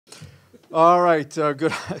All right,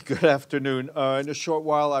 good afternoon. In a short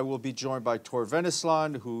while, I will be joined by Tor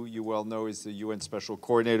Venislan, who you well know is the UN Special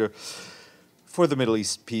Coordinator for the Middle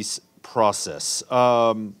East peace process.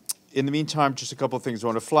 In the meantime, just a couple of things I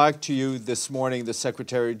want to flag to you. This morning, the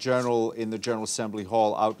Secretary General in the General Assembly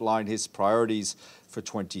Hall outlined his priorities for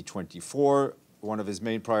 2024. One of his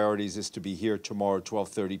main priorities is to be here tomorrow,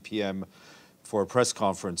 12:30 p.m., for a press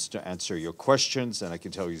conference to answer your questions, and I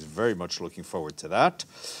can tell he's very much looking forward to that.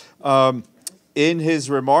 In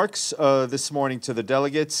his remarks this morning to the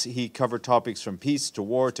delegates, he covered topics from peace to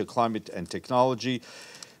war to climate and technology.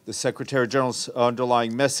 The Secretary General's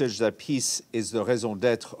underlying message that peace is the raison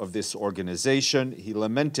d'être of this organization. He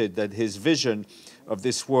lamented that his vision of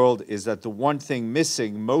this world is that the one thing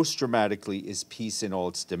missing most dramatically is peace in all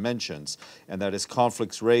its dimensions, and that as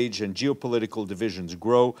conflicts rage and geopolitical divisions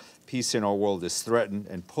grow, peace in our world is threatened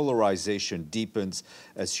and polarization deepens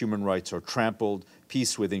as human rights are trampled,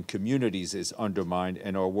 peace within communities is undermined,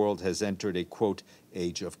 and our world has entered a, quote,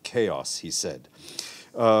 age of chaos, he said.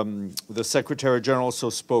 The Secretary General also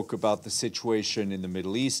spoke about the situation in the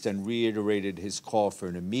Middle East and reiterated his call for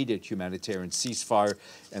an immediate humanitarian ceasefire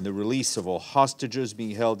and the release of all hostages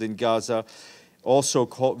being held in Gaza. Also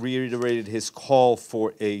reiterated his call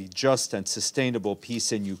for a just and sustainable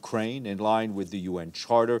peace in Ukraine in line with the UN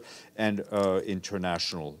Charter and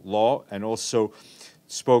international law, and also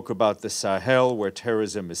spoke about the Sahel, where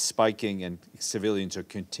terrorism is spiking and civilians are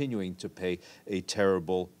continuing to pay a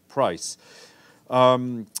terrible price.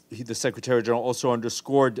 The Secretary General also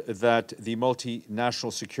underscored that the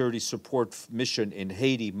multinational security support mission in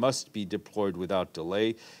Haiti must be deployed without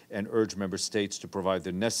delay and urged member states to provide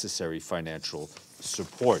the necessary financial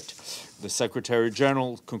support. The Secretary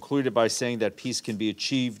General concluded by saying that peace can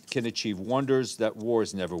achieve wonders that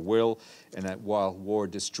wars never will, and that while war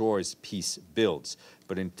destroys, peace builds.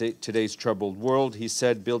 But in today's troubled world, he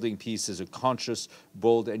said, building peace is a conscious,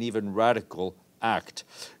 bold, and even radical act,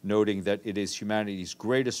 noting that it is humanity's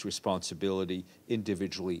greatest responsibility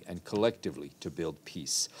individually and collectively to build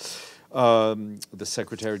peace. The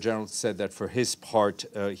Secretary General said that for his part,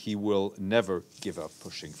 he will never give up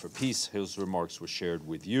pushing for peace. His remarks were shared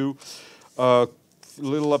with you.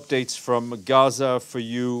 Little updates from Gaza for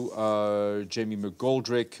you. Jamie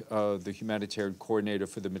McGoldrick, the humanitarian coordinator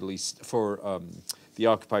for the Middle East, for the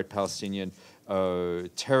occupied Palestinian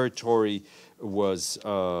territory, was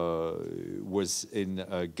in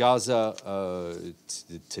Gaza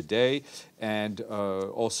today, and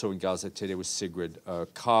also in Gaza today was Sigrid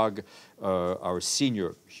Kaag, our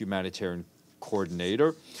senior humanitarian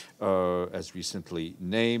coordinator, as recently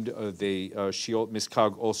named. Ms.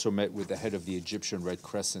 Kaag also met with the head of the Egyptian Red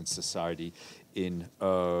Crescent Society in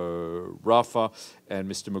Rafah, and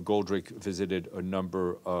Mr. McGoldrick visited a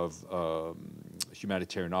number of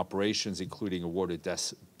humanitarian operations, including a water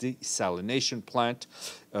desalination plant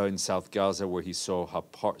in South Gaza, where he saw how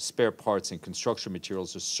spare parts and construction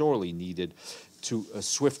materials are sorely needed to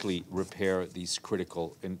swiftly repair these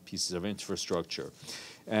critical pieces of infrastructure.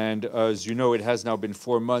 And as you know, it has now been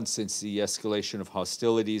 4 months since the escalation of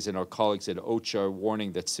hostilities, and our colleagues at OCHA are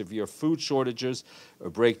warning that severe food shortages, a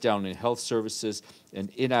breakdown in health services,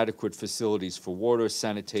 and inadequate facilities for water,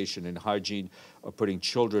 sanitation, and hygiene are putting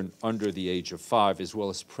children under the age of 5, as well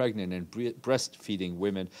as pregnant and breastfeeding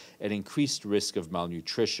women, at increased risk of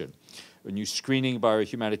malnutrition. A new screening by our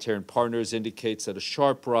humanitarian partners indicates that a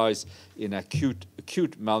sharp rise in acute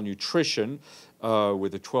malnutrition,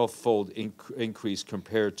 with a 12-fold increase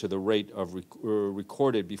compared to the rate of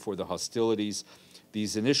recorded before the hostilities.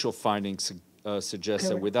 These initial findings suggest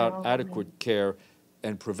that without adequate care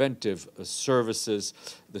and preventive services,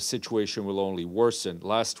 the situation will only worsen.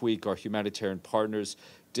 Last week, our humanitarian partners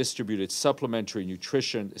distributed supplementary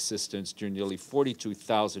nutrition assistance to nearly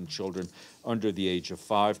 42,000 children under the age of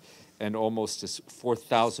 5 and almost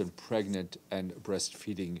 4,000 pregnant and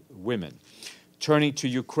breastfeeding women. Turning to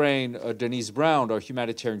Ukraine, Denise Brown, our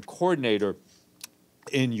humanitarian coordinator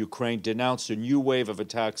in Ukraine, denounced a new wave of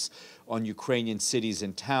attacks on Ukrainian cities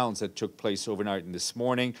and towns that took place overnight and this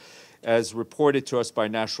morning. As reported to us by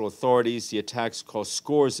national authorities, the attacks caused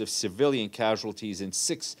scores of civilian casualties in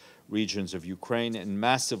 6 regions of Ukraine and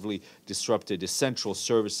massively disrupted essential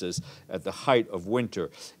services at the height of winter,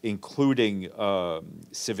 including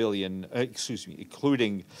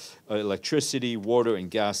electricity, water, and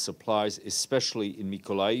gas supplies, especially in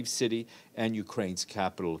Mykolaiv city and Ukraine's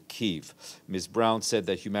capital, Kyiv. Ms. Brown said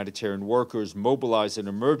that humanitarian workers mobilized an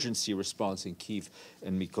emergency response in Kyiv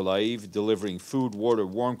and Mykolaiv, delivering food, water,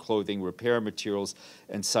 warm clothing, repair materials,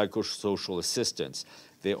 and psychosocial assistance.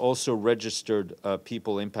 They also registered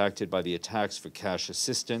people impacted by the attacks for cash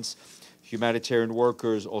assistance. Humanitarian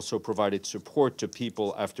workers also provided support to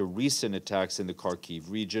people after recent attacks in the Kharkiv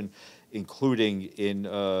region, including in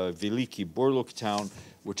Veliki Burluk town,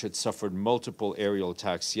 which had suffered multiple aerial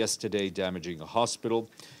attacks yesterday, damaging a hospital.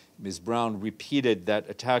 Ms. Brown repeated that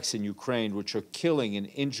attacks in Ukraine, which are killing and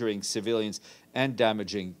injuring civilians and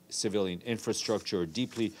damaging civilian infrastructure, are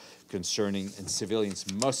deeply concerning, and civilians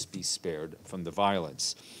must be spared from the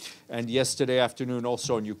violence. And yesterday afternoon,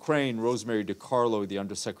 also in Ukraine, Rosemary DiCarlo, the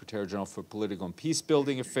Undersecretary General for Political and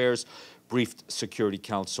Peacebuilding Affairs, briefed Security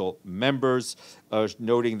Council members,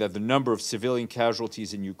 noting that the number of civilian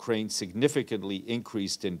casualties in Ukraine significantly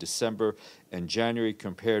increased in December and January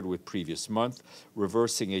compared with previous month,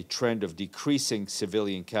 reversing a trend of decreasing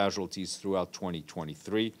civilian casualties throughout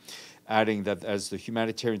 2023. Adding that as the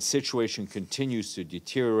humanitarian situation continues to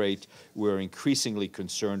deteriorate, we're increasingly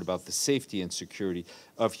concerned about the safety and security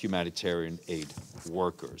of humanitarian aid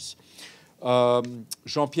workers.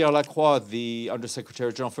 Jean-Pierre Lacroix, the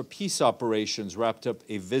Undersecretary General for Peace Operations, wrapped up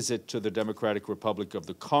a visit to the Democratic Republic of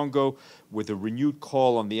the Congo with a renewed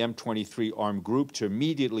call on the M23 armed group to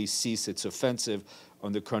immediately cease its offensive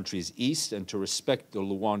on the country's east and to respect the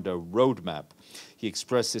Luanda roadmap. He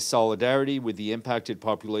expressed his solidarity with the impacted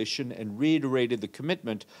population and reiterated the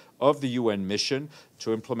commitment of the UN mission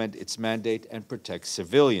to implement its mandate and protect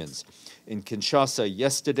civilians. In Kinshasa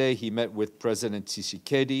yesterday, he met with President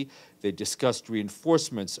Tshisekedi. They discussed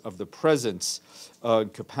reinforcements of the presence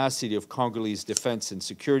and capacity of Congolese defense and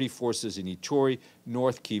security forces in Ituri,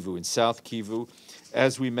 North Kivu, and South Kivu.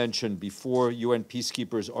 As we mentioned before, UN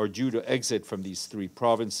peacekeepers are due to exit from these three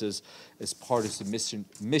provinces as part of the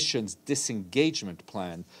mission's disengagement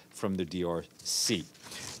plan from the DRC.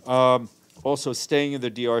 Also staying in the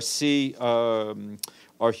DRC,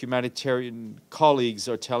 our humanitarian colleagues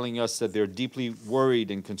are telling us that they're deeply worried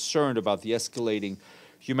and concerned about the escalating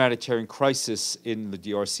humanitarian crisis in the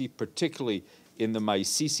DRC, particularly in the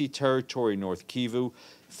Masisi territory, North Kivu.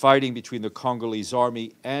 Fighting between the Congolese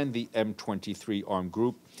army and the M23 armed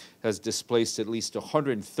group has displaced at least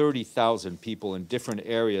 130,000 people in different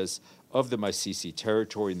areas of the Masisi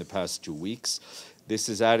territory in the past 2 weeks. This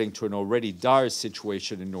is adding to an already dire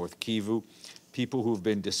situation in North Kivu. People who've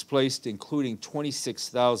been displaced, including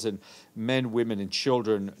 26,000 men, women, and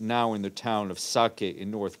children now in the town of Sake in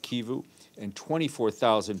North Kivu, and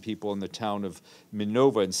 24,000 people in the town of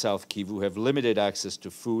Minova in South Kivu have limited access to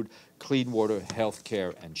food, clean water, health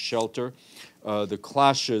care, and shelter. The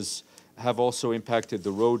clashes have also impacted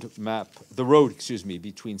the road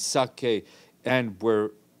between Sake and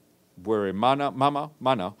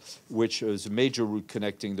Mana, which is a major route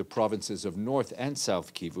connecting the provinces of North and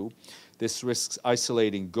South Kivu. This risks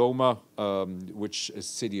isolating Goma, which is a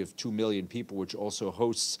city of 2 million people, which also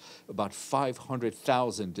hosts about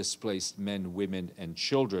 500,000 displaced men, women, and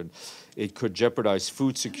children. It could jeopardize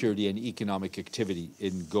food security and economic activity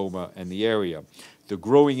in Goma and the area. The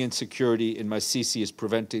growing insecurity in Masisi is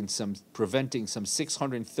preventing some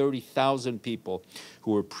 630,000 people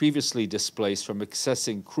who were previously displaced from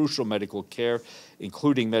accessing crucial medical care,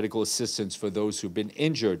 including medical assistance for those who've been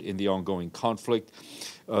injured in the ongoing conflict.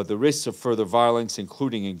 The risk of further violence,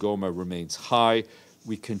 including in Goma, remains high.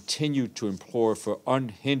 We continue to implore for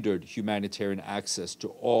unhindered humanitarian access to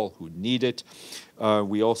all who need it.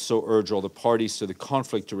 We also urge all the parties to the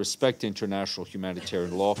conflict to respect international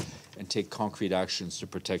humanitarian law and take concrete actions to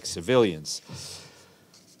protect civilians.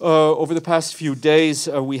 Over the past few days,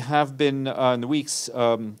 we have been, in the weeks,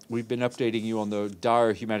 we've been updating you on the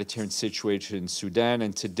dire humanitarian situation in Sudan,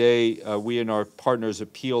 and today we and our partners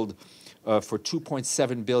appealed for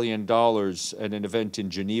 $2.7 billion at an event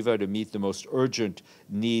in Geneva to meet the most urgent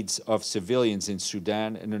needs of civilians in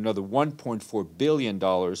Sudan, and another $1.4 billion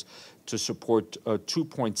to support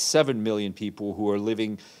 2.7 million people who are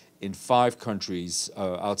living in 5 countries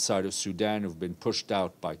outside of Sudan who've been pushed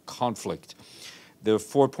out by conflict. The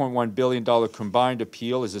 $4.1 billion combined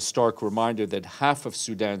appeal is a stark reminder that half of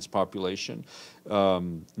Sudan's population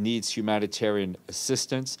needs humanitarian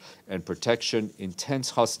assistance and protection.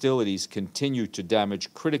 Intense hostilities continue to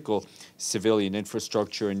damage critical civilian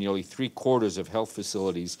infrastructure, and nearly 3/4 of health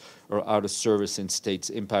facilities are out of service in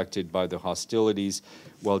states impacted by the hostilities,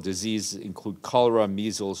 while diseases include cholera,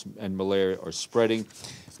 measles, and malaria are spreading.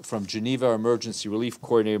 From Geneva, Emergency Relief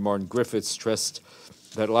Coordinator Martin Griffiths stressed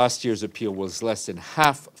that last year's appeal was less than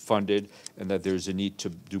half funded and that there's a need to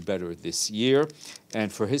do better this year.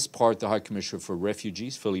 And for his part, the High Commissioner for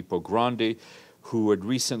Refugees, Filippo Grandi, who had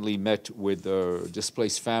recently met with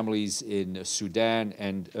displaced families in Sudan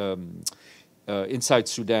and inside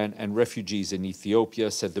Sudan and refugees in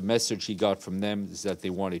Ethiopia, said the message he got from them is that they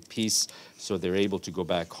wanted peace so they're able to go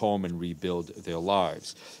back home and rebuild their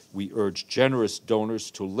lives. We urge generous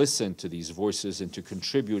donors to listen to these voices and to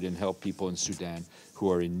contribute and help people in Sudan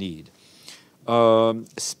who are in need.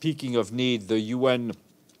 Speaking of need,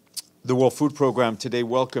 the World Food Program today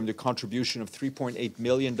welcomed a contribution of $3.8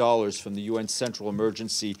 million from the UN Central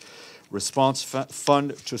Emergency Response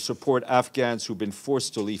Fund to support Afghans who've been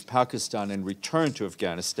forced to leave Pakistan and return to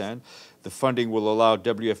Afghanistan. The funding will allow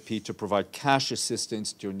WFP to provide cash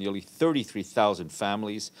assistance to nearly 33,000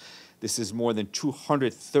 families. This is more than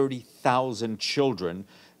 230,000 children,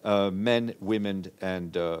 men, women,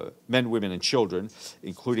 and children,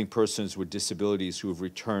 including persons with disabilities who have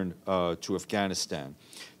returned to Afghanistan.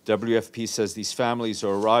 WFP says these families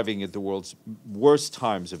are arriving at the world's worst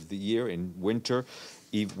times of the year, in winter,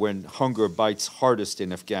 when hunger bites hardest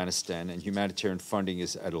in Afghanistan and humanitarian funding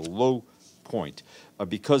is at a low point.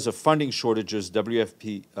 Because of funding shortages,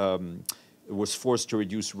 WFP was forced to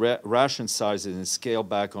reduce ration sizes and scale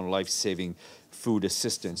back on life-saving food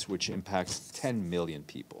assistance, which impacts 10 million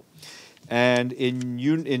people. And in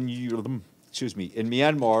Myanmar,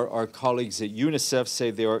 our colleagues at UNICEF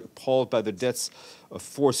say they are appalled by the deaths of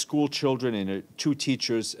 4 school children and 2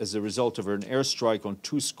 teachers as a result of an airstrike on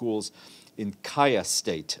 2 schools in Kaya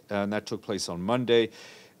State, and that took place on Monday.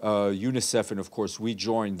 UNICEF and, of course, we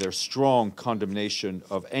join their strong condemnation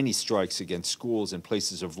of any strikes against schools and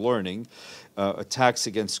places of learning. Attacks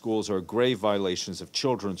against schools are grave violations of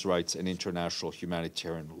children's rights and international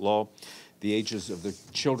humanitarian law. The ages of the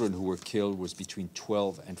children who were killed was between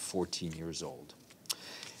 12 and 14 years old.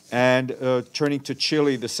 And turning to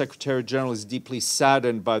Chile, the Secretary General is deeply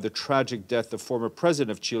saddened by the tragic death of former President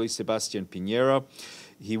of Chile, Sebastián Piñera.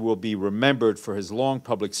 He will be remembered for his long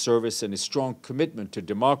public service and his strong commitment to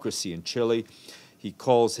democracy in Chile.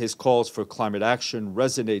 His calls for climate action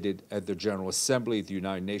resonated at the General Assembly of the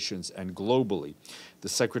United Nations and globally. The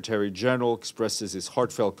Secretary General expresses his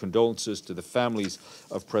heartfelt condolences to the families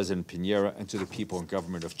of President Piñera and to the people and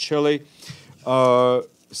government of Chile.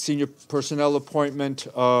 Senior personnel appointment.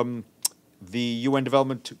 The UN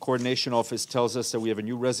Development Coordination Office tells us that we have a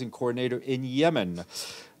new resident coordinator in Yemen.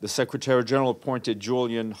 The Secretary General appointed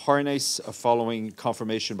Julian Harness following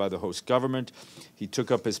confirmation by the host government. He took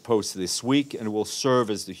up his post this week and will serve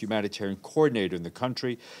as the humanitarian coordinator in the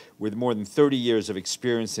country. With more than 30 years of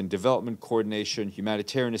experience in development coordination,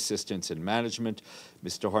 humanitarian assistance, and management,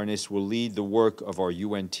 Mr. Harness will lead the work of our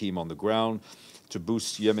UN team on the ground to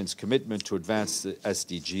boost Yemen's commitment to advance the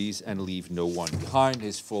SDGs and leave no one behind.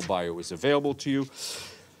 His full bio is available to you.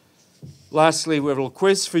 Lastly, we have a little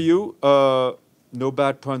quiz for you. No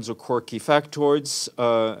bad puns or quirky factoids.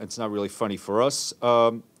 It's not really funny for us.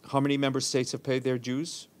 How many member states have paid their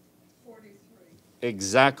dues? 43.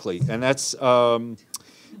 Exactly, and that's the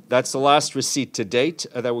last receipt to date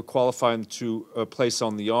that would qualify them to place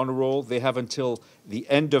on the honor roll. They have until the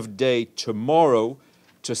end of day tomorrow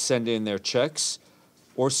to send in their checks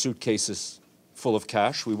or suitcases full of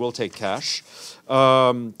cash. We will take cash.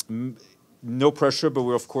 No pressure, but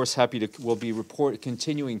we're of course happy to. We'll be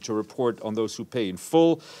continuing to report on those who pay in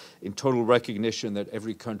full, in total recognition that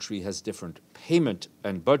every country has different payment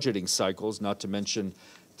and budgeting cycles, not to mention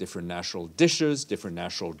different national dishes, different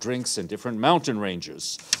national drinks, and different mountain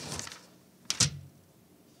ranges.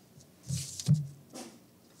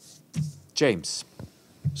 James.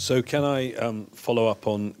 So can I follow up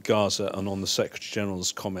on Gaza and on the Secretary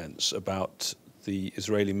General's comments about the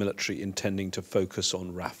Israeli military intending to focus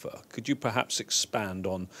on Rafah? Could you perhaps expand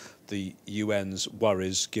on the UN's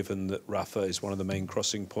worries, given that Rafah is one of the main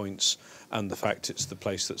crossing points and the fact it's the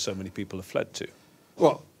place that so many people have fled to?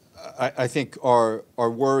 Well, I think our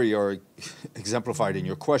worry are exemplified in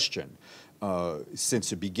your question.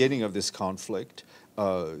 Since the beginning of this conflict,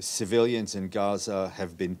 civilians in Gaza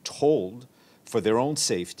have been told for their own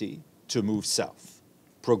safety to move south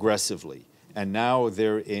progressively. And now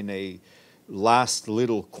they're in a last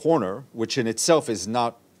little corner, which in itself is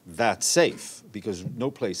not that safe because no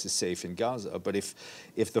place is safe in Gaza. But if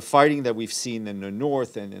the fighting that we've seen in the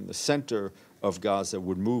north and in the center of Gaza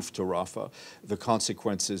would move to Rafah, the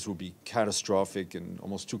consequences would be catastrophic and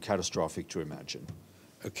almost too catastrophic to imagine.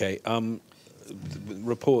 Okay.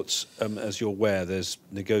 Reports, as you're aware, there's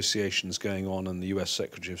negotiations going on and the US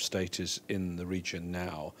Secretary of State is in the region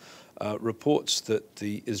now. Reports that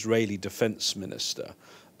the Israeli Defense Minister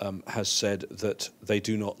has said that they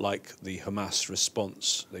do not like the Hamas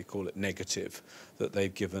response, they call it negative, that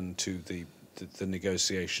they've given to the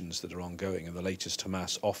negotiations that are ongoing and the latest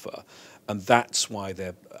Hamas offer. And that's why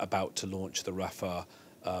they're about to launch the Rafah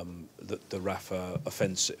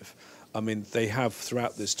offensive. I mean, they have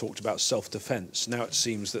throughout this talked about self-defense. Now it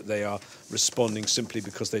seems that they are responding simply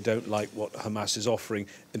because they don't like what Hamas is offering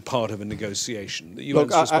in part of a negotiation. The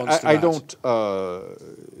UN's response to that.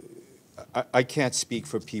 I can't speak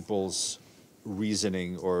for people's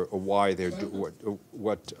reasoning or why they're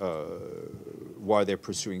why they're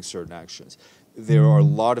pursuing certain actions. There are a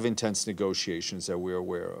lot of intense negotiations that we're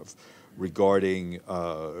aware of regarding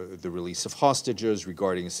the release of hostages,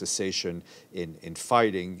 regarding a cessation in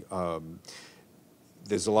fighting.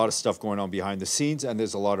 There's a lot of stuff going on behind the scenes, and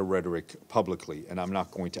there's a lot of rhetoric publicly, and I'm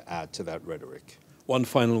not going to add to that rhetoric. One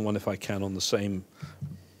final one, if I can, on the same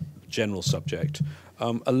general subject.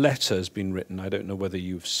 A letter has been written, I don't know whether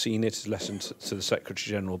you've seen it, it's a letter to the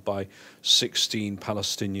Secretary-General by 16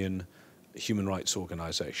 Palestinian human rights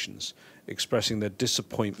organizations, expressing their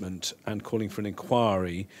disappointment and calling for an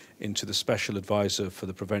inquiry into the Special Advisor for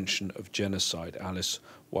the Prevention of Genocide, Alice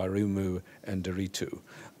Wairumu Nderitu,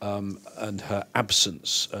 and her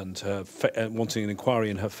absence and her wanting an inquiry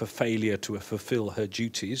in her for failure to fulfill her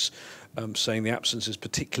duties, saying the absence is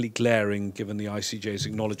particularly glaring given the ICJ's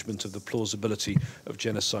acknowledgement of the plausibility of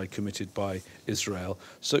genocide committed by Israel.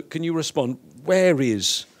 So can you respond, where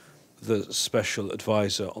is the Special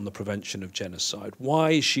Advisor on the Prevention of Genocide?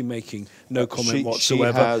 Why is she making no comment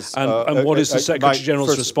whatsoever? And what is the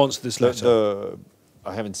Secretary-General's response to this letter?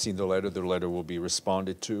 I haven't seen the letter. The letter will be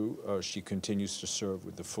responded to. She continues to serve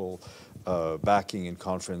with the full backing and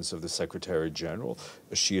confidence of the Secretary-General.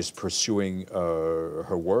 She is pursuing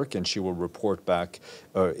her work, and she will report back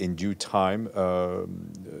in due time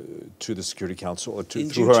to the Security Council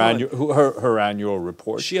through her annual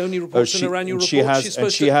report. She only reports in her annual report. She's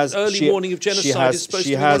supposed to early warning of genocide is supposed to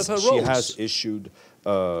be one of her roles. She has issued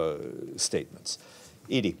statements.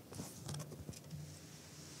 Edie.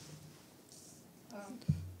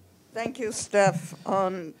 Thank you, Steph.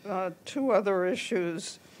 On two other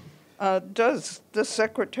issues, does the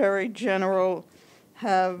Secretary-General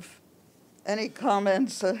have any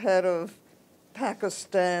comments ahead of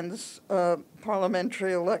Pakistan's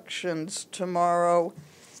parliamentary elections tomorrow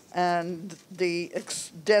and the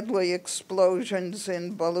deadly explosions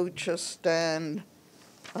in Baluchistan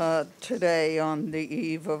today on the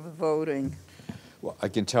eve of voting? Well, I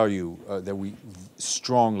can tell you that we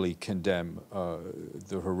strongly condemn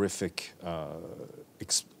the horrific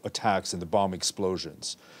attacks and the bomb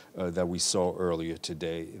explosions that we saw earlier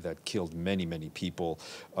today that killed many, many people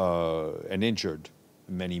and injured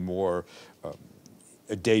many more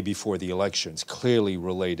a day before the elections, clearly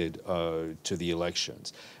related to the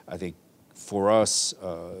elections. I think for us,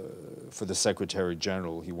 for the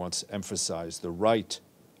Secretary-General, he wants to emphasize the right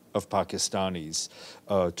of Pakistanis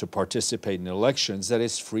to participate in elections that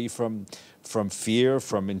is free from fear,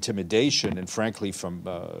 from intimidation, and frankly from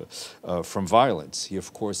violence. He,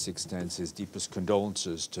 of course, extends his deepest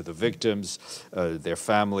condolences to the victims, their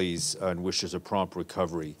families, and wishes a prompt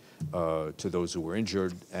recovery to those who were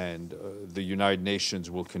injured. And the United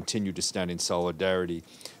Nations will continue to stand in solidarity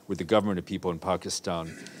with the government of people in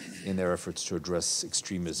Pakistan in their efforts to address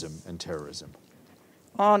extremism and terrorism.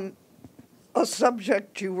 On a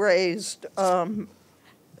subject you raised,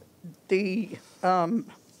 the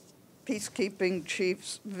peacekeeping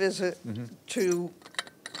chief's visit to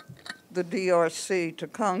the DRC, to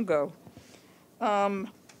Congo.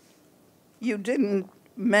 You didn't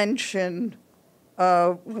mention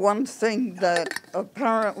one thing that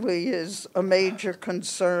apparently is a major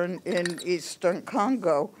concern in eastern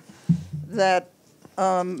Congo, that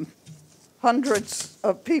hundreds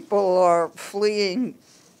of people are fleeing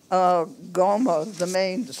Goma, the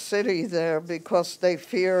main city there, because they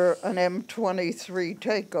fear an M23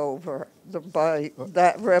 takeover by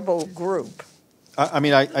that rebel group.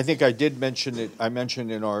 I think I did mention it. I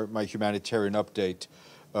mentioned in my humanitarian update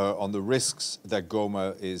on the risks that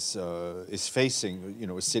Goma is facing. You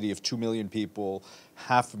know, a city of 2 million people,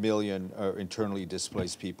 500,000 internally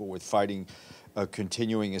displaced people, with fighting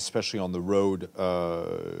continuing, especially on the road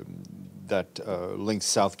that links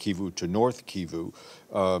South Kivu to North Kivu.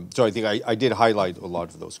 So I think I did highlight a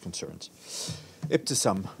lot of those concerns.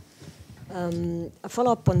 Ibtisam. A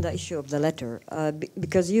follow-up on the issue of the letter,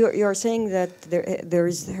 because you're saying that there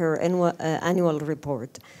is her annual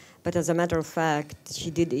report, but as a matter of fact, she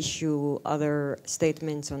did issue other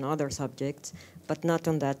statements on other subjects, but not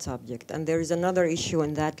on that subject. And there is another issue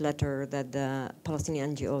in that letter that the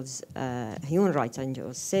Palestinian NGOs, human rights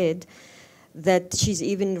NGOs, said that she's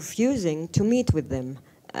even refusing to meet with them.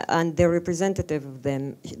 and the representative of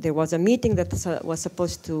them, there was a meeting that was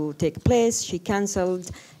supposed to take place. She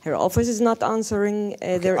cancelled. Her office is not answering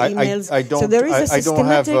their emails. So there is a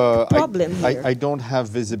systematic problem here. I don't have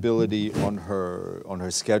visibility on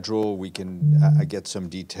her schedule. We can get some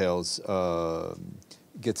details.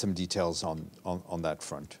 Get some details on that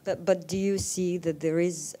front. But do you see that there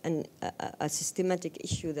is a systematic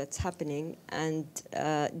issue that's happening, and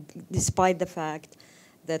despite the fact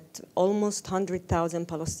that almost 100,000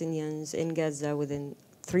 Palestinians in Gaza within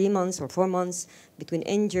 3 months or 4 months, between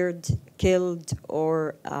injured, killed,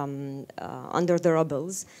 or under the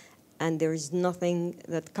rubbles, and there is nothing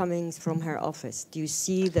that coming from her office? Do you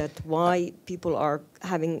see that why people are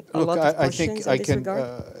having a lot of questions in this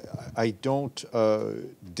regard? I don't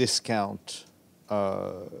discount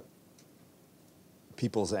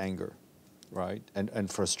people's anger, right,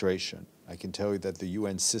 and frustration. I can tell you that the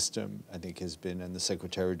UN system, I think, has been, and the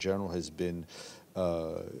Secretary General has been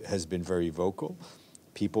very vocal.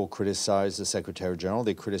 People criticize the Secretary General.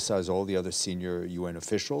 They criticize all the other senior UN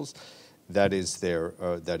officials. That is their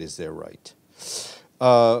right.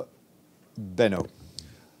 Benno.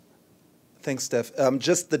 Thanks, Steph.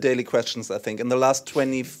 Just the daily questions, I think. In the last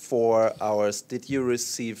 24 hours, did you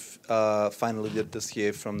receive finally the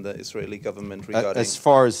dossier from the Israeli government regarding... As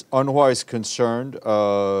far as UNRWA is concerned,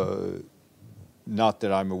 not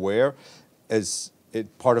that I'm aware. As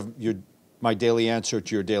part of my daily answer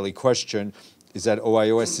to your daily question is that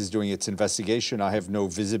OIOS is doing its investigation. I have no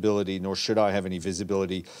visibility, nor should I have any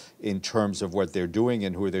visibility in terms of what they're doing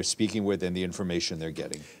and who they're speaking with and the information they're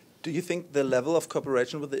getting. Do you think the level of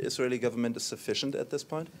cooperation with the Israeli government is sufficient at this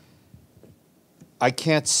point? I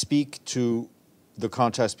can't speak to the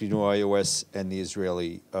contacts between OIOS and the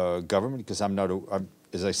Israeli government because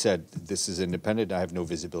as I said, this is independent. I have no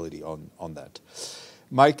visibility on that.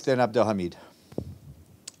 Mike, then Abdelhamid.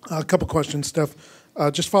 A couple questions, Steph.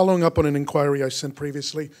 Just following up on an inquiry I sent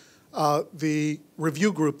previously, the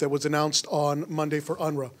review group that was announced on Monday for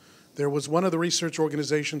UNRWA, there was one of the research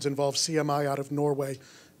organizations involved, CMI, out of Norway.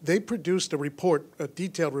 They produced a report, a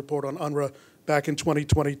detailed report on UNRWA back in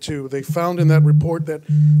 2022. They found in that report that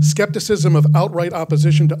skepticism of outright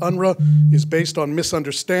opposition to UNRWA is based on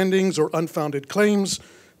misunderstandings or unfounded claims.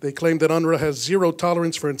 They claim that UNRWA has zero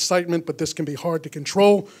tolerance for incitement, but this can be hard to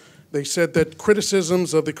control. They said that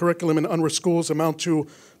criticisms of the curriculum in UNRWA schools amount to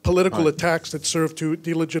political attacks that serve to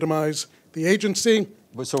delegitimize the agency.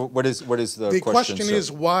 So what is the question? The question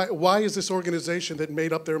is, why is this organization that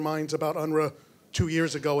made up their minds about UNRWA 2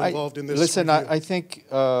 years ago involved in this? Listen, review? I think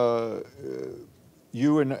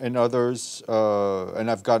you and others, and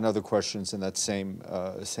I've gotten other questions in that same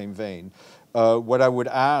vein. What I would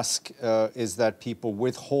ask is that people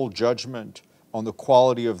withhold judgment on the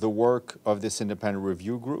quality of the work of this independent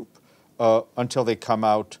review group until they come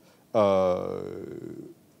out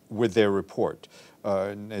with their report.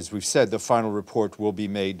 And as we've said, the final report will be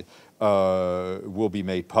made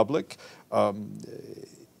public.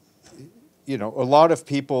 You know, a lot of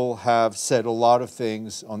people have said a lot of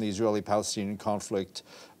things on the Israeli-Palestinian conflict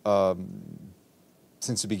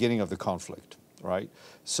since the beginning of the conflict, right?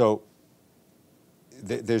 So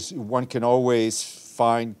one can always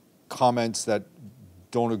find comments that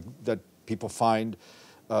people find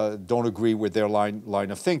don't agree with their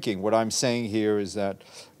line of thinking. What I'm saying here is that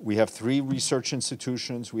we have 3 research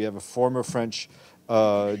institutions. We have a former French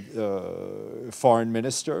foreign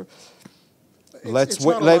minister. Let's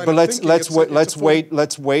wait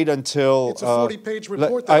until. It's a 40-page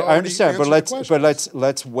report. I understand, but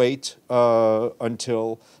let's wait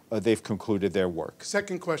until they've concluded their work.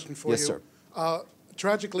 Second question for you. Yes, sir.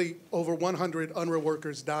 Tragically, over 100 UNRWA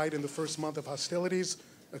workers died in the first month of hostilities.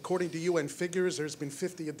 According to UN figures, there's been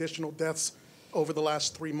 50 additional deaths over the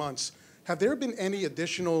last 3 months. Have there been any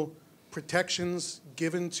additional protections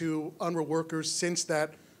given to UNRWA workers since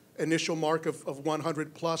that initial mark of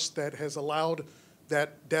 100 plus that has allowed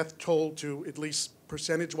that death toll to, at least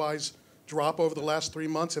percentage-wise, drop over the last 3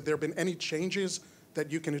 months? Have there been any changes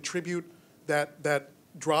that you can attribute that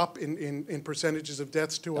drop in percentages of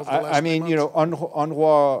deaths to over the last 3 months? I mean, you know,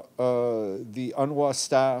 UNRWA, the UNRWA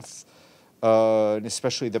staff, and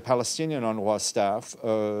especially the Palestinian UNRWA staff,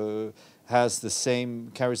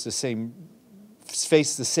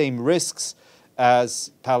 face the same risks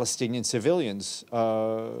as Palestinian civilians,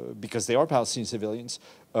 because they are Palestinian civilians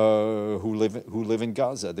who live in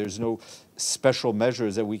Gaza. There's no special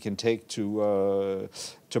measures that we can take to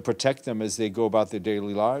protect them as they go about their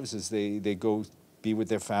daily lives, as they go be with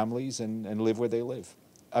their families and live where they live.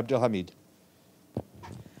 Abdelhamid.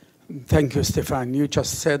 Thank you, Stéphane. You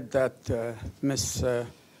just said that Ms.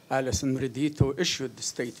 Alison Redito issued the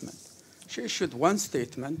statement. She issued one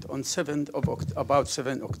statement on about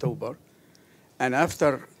 7 October, and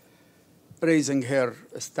after raising her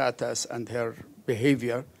status and her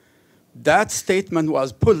behavior, that statement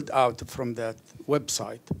was pulled out from that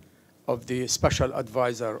website of the Special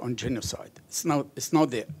Advisor on Genocide. It's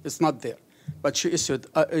not there. But she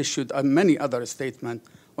issued many other statements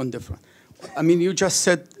on different. I mean, you just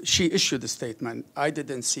said she issued a statement. I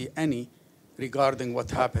didn't see any regarding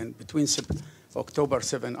what happened between October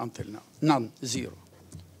 7 until now. None, zero.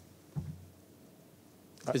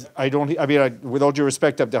 With all due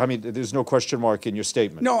respect, there's no question mark in your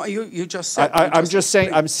statement. No, you just said.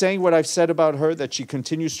 I'm saying what I've said about her, that she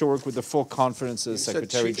continues to work with the full confidence of the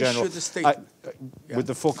Secretary General. Issued a statement. With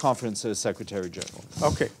the full confidence of the Secretary General.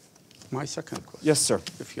 Okay. My second question. Yes, sir.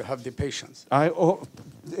 If you have the patience.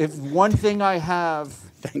 If one thing I have,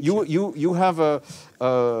 you have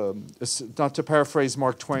not to paraphrase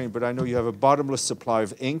Mark Twain, but I know you have a bottomless supply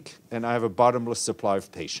of ink, and I have a bottomless supply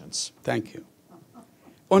of patience. Thank you.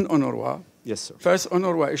 On UNRWA. Yes, sir. First,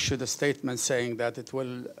 UNRWA issued a statement saying that it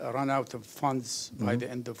will run out of funds by the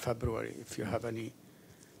end of February. If you have any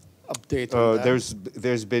update on that.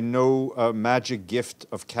 There's been no magic gift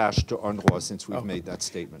of cash to UNRWA since we've made that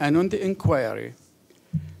statement. And on the inquiry,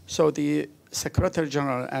 so the Secretary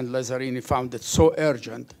General and Lazzarini found it so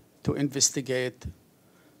urgent to investigate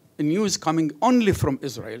news coming only from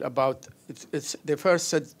Israel about, they first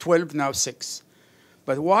said 12, now 6.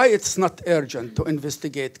 But why it's not urgent to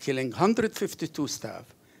investigate killing 152 staff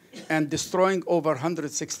and destroying over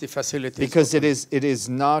 160 facilities? Because it is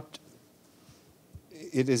not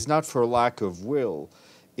for lack of will.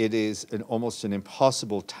 It is almost an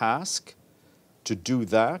impossible task to do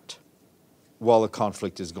that while a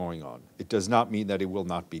conflict is going on. It does not mean that it will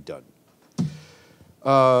not be done.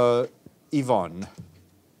 Yvonne.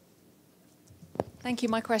 Thank you.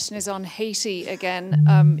 My question is on Haiti again.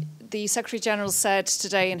 The Secretary General said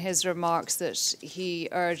today in his remarks that he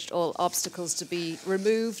urged all obstacles to be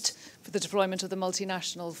removed for the deployment of the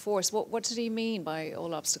multinational force. What did he mean by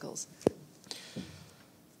all obstacles?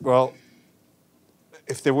 Well,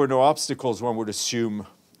 if there were no obstacles, one would assume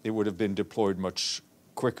it would have been deployed much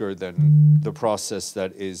quicker than the process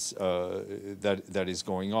that is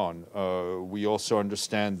going on. We also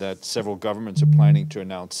understand that several governments are planning to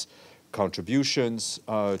announce contributions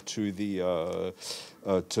to the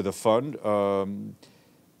fund.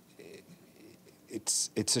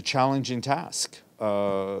 It's a challenging task.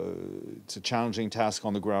 It's a challenging task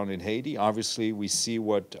on the ground in Haiti. Obviously, we see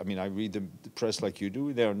I read the press like you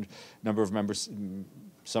do. There are a number of members,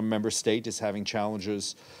 some member state is having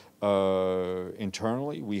challenges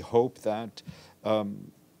internally. We hope that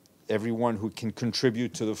everyone who can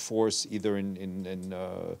contribute to the force, either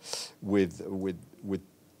with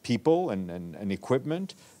people and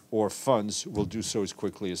equipment or funds, will do so as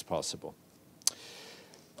quickly as possible.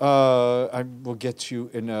 I will get to you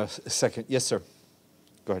in a second. Yes, sir.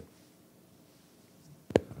 Go ahead.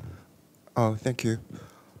 Thank you.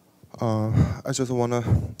 I just want to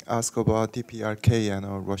ask about DPRK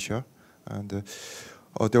and Russia. And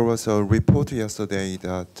there was a report yesterday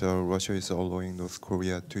that Russia is allowing North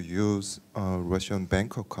Korea to use Russian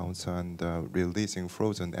bank accounts and releasing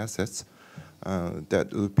frozen assets.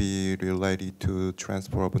 That would be related to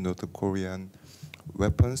transfer of North Korean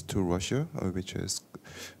weapons to Russia, which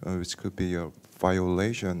could be a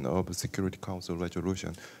violation of the Security Council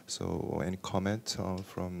resolution. So, any comment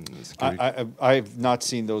from Security? I've not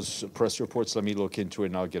seen those press reports. Let me look into it,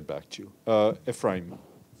 and I'll get back to you. Ephraim.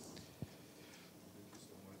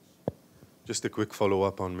 Just a quick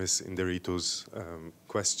follow-up on Ms. Inderito's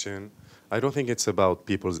question. I don't think it's about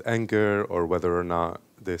people's anger or whether or not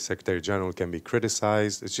the Secretary General can be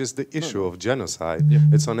criticized. It's just the issue of genocide. Yeah.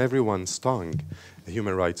 It's on everyone's tongue.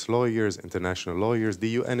 Human rights lawyers, international lawyers, the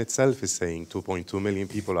UN itself is saying 2.2 million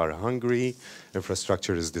people are hungry,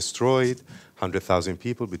 infrastructure is destroyed, 100,000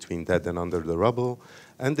 people between dead and under the rubble.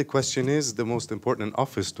 And the question is, the most important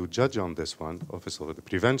office to judge on this one, Office of the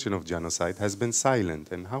Prevention of Genocide, has been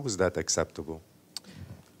silent. And how is that acceptable?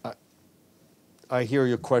 I hear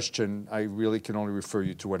your question. I really can only refer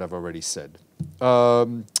you to what I've already said.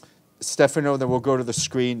 Stéphane, then we'll go to the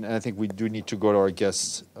screen, and I think we do need to go to our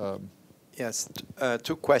guests. Yes,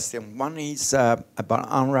 two questions. One is about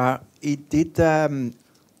UNRWA. It did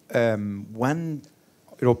many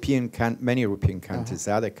European countries,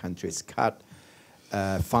 other countries cut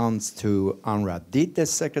funds to UNRWA. Did the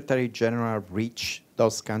Secretary General reach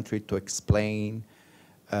those countries to explain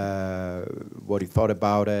what he thought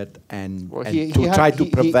about it and try to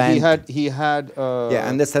prevent? He had. I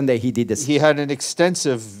understand that he did this. He had an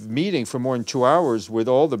extensive meeting for more than 2 hours with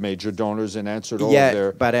all the major donors and answered all of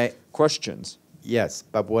their questions. Yes,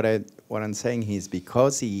 but what what I'm saying is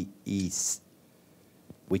because we're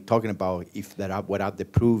talking about if there are, what are the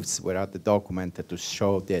proofs, what are the documents to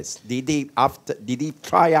show this. Did he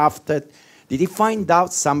find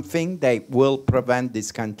out something that will prevent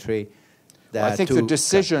this country? I think the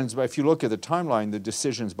decisions, if you look at the timeline, the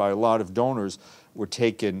decisions by a lot of donors were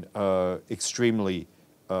taken extremely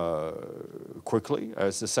quickly.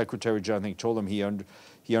 As the Secretary General, I think, told him, he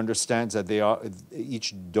understands that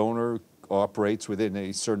each donor operates within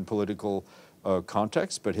a certain political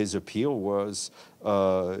context, but his appeal was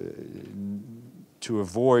to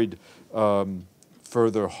avoid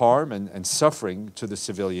further harm and suffering to the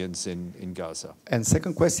civilians in Gaza. And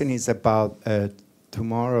second question is about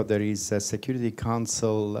tomorrow there is a Security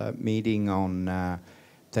Council meeting on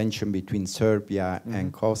tension between Serbia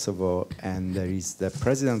and Kosovo, and there is the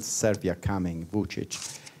President of Serbia coming,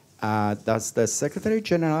 Vucic. Does the Secretary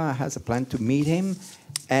General has a plan to meet him?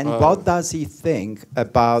 And what does he think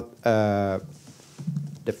about the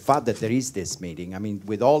fact that there is this meeting? I mean,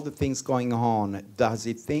 with all the things going on, does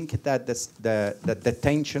he think that the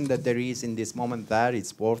tension that there is in this moment there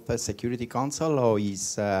is worth a Security Council, or he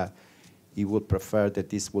would prefer that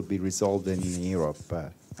this would be resolved in Europe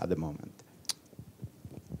at the moment?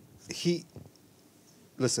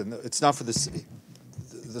 Listen, it's not for it's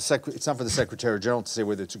not for the Secretary General to say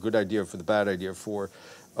whether it's a good idea or for the bad idea for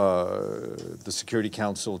the Security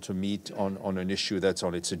Council to meet on an issue that's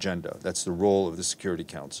on its agenda. That's the role of the Security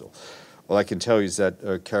Council. All I can tell you is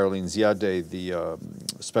that Caroline Ziadeh, the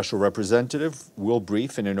special representative, will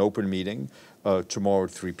brief in an open meeting tomorrow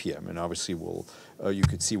at 3 p.m. And obviously you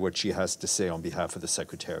could see what she has to say on behalf of the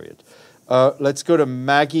Secretariat. Let's go to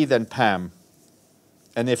Maggie, then Pam,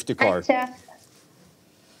 and Iftikhar. Hi,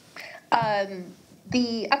 Steph.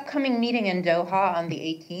 The upcoming meeting in Doha on the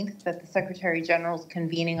 18th that the Secretary General is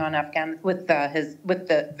convening on with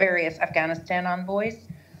the various Afghanistan envoys,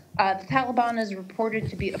 the Taliban is reported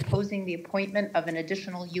to be opposing the appointment of an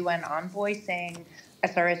additional UN envoy, saying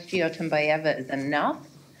SRSG Otunbayeva is enough.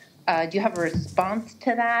 Do you have a response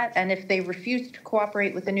to that? And if they refuse to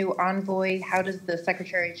cooperate with the new envoy, how does the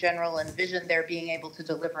Secretary General envision their being able to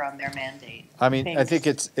deliver on their mandate? I mean, Thanks. I think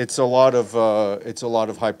it's a lot of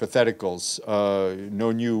hypotheticals.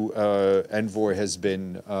 No new envoy has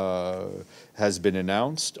been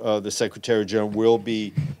announced. The Secretary General will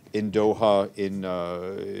be in Doha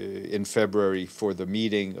in February for the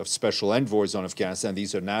meeting of special envoys on Afghanistan.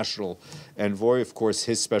 These are national envoy. Of course,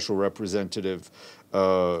 his special representative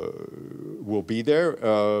will be there,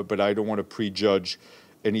 but I don't want to prejudge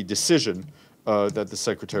any decision that the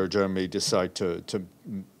Secretary General may decide to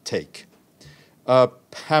take.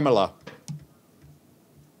 Pamela.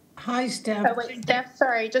 Hi, Steph. Oh, wait, Steph,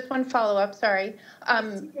 sorry, just one follow-up, sorry.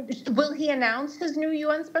 Will he announce his new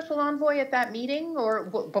UN special envoy at that meeting or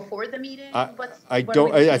before the meeting? I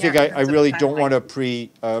really don't want to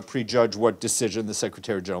prejudge what decision the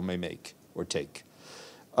Secretary General may make or take.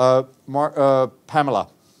 Pamela.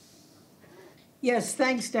 Yes,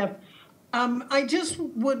 thanks, Steph. I just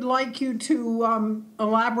would like you to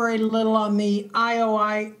elaborate a little on the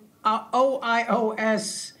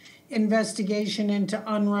OIOS investigation into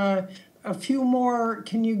UNRWA. A few more,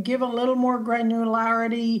 can you give a little more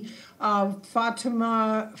granularity?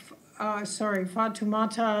 Fatoumata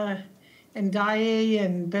and Daye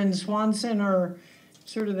and Ben Swanson are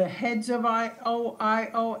sort of the heads of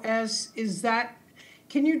OIOS.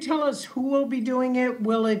 Can you tell us who will be doing it?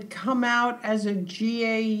 Will it come out as a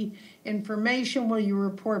GA information? Will you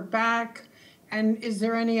report back? And is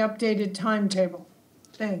there any updated timetable?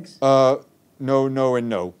 Thanks. No, and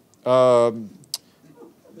no. No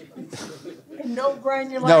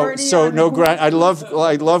granularity. No, so no I love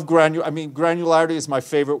granularity. I mean, granularity is my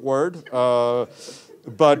favorite word. But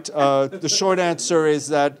the short answer is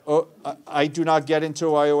that I do not get into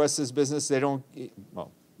OIOS's business. They don't.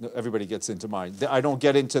 Well, everybody gets into mine. I don't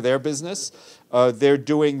get into their business. They're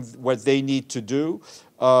doing what they need to do.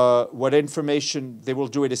 What information, they will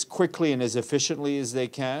do it as quickly and as efficiently as they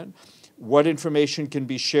can. What information can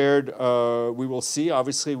be shared, we will see.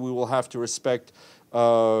 Obviously, we will have to respect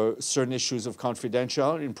certain issues of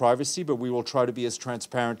confidentiality and privacy, but we will try to be as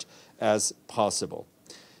transparent as possible.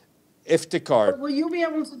 Iftikhar. Will you be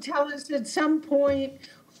able to tell us at some point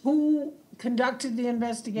who conducted the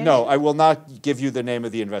investigation? No, I will not give you the name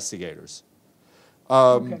of the investigators.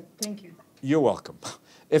 Okay, thank you. You're welcome.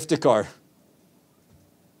 Iftikhar.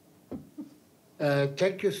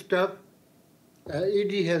 Thank you, Steph.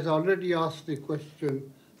 Edie has already asked the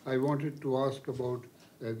question I wanted to ask about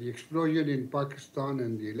the explosion in Pakistan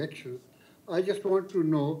and the elections. I just want to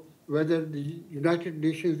know whether the United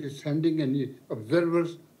Nations is sending any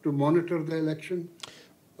observers to monitor the election.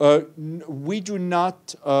 We do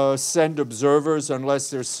not send observers unless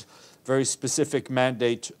there's very specific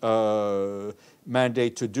mandate to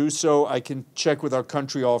do so. I can check with our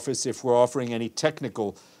country office if we're offering any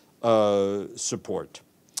technical support.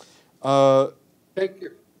 Thank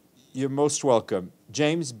you. You're most welcome.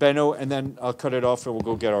 James, Benno, and then I'll cut it off and we'll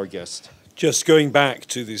go get our guest. Just going back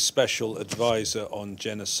to the special advisor on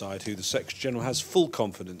genocide, who the Secretary General has full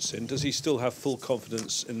confidence in, does he still have full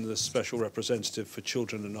confidence in the special representative for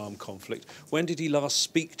children and armed conflict? When did he last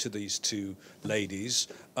speak to these two ladies?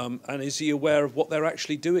 And is he aware of what they're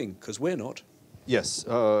actually doing? Because we're not. Yes.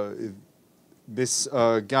 Ms.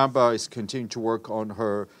 Gamba is continuing to work on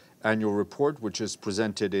her annual report, which is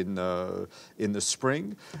presented in the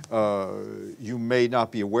spring. You may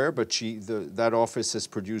not be aware, but that office has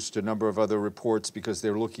produced a number of other reports because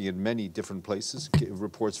they're looking at many different places,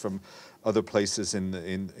 reports from other places in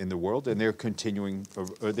the world, and they're continuing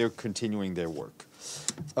their work.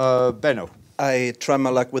 Benno. I try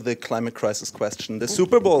my luck with the climate crisis question. The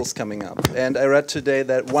Super Bowl is coming up, and I read today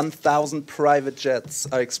that 1,000 private jets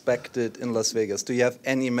are expected in Las Vegas. Do you have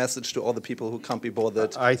any message to all the people who can't be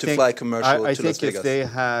bothered to fly commercial to Las Vegas? I think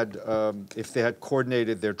if they had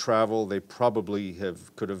coordinated their travel, they probably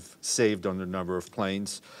could have saved on the number of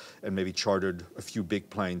planes and maybe chartered a few big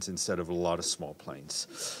planes instead of a lot of small planes.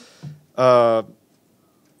 I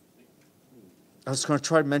was going to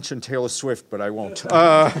try to mention Taylor Swift, but I won't.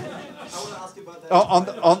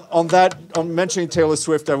 On mentioning Taylor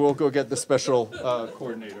Swift, I will go get the special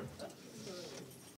coordinator.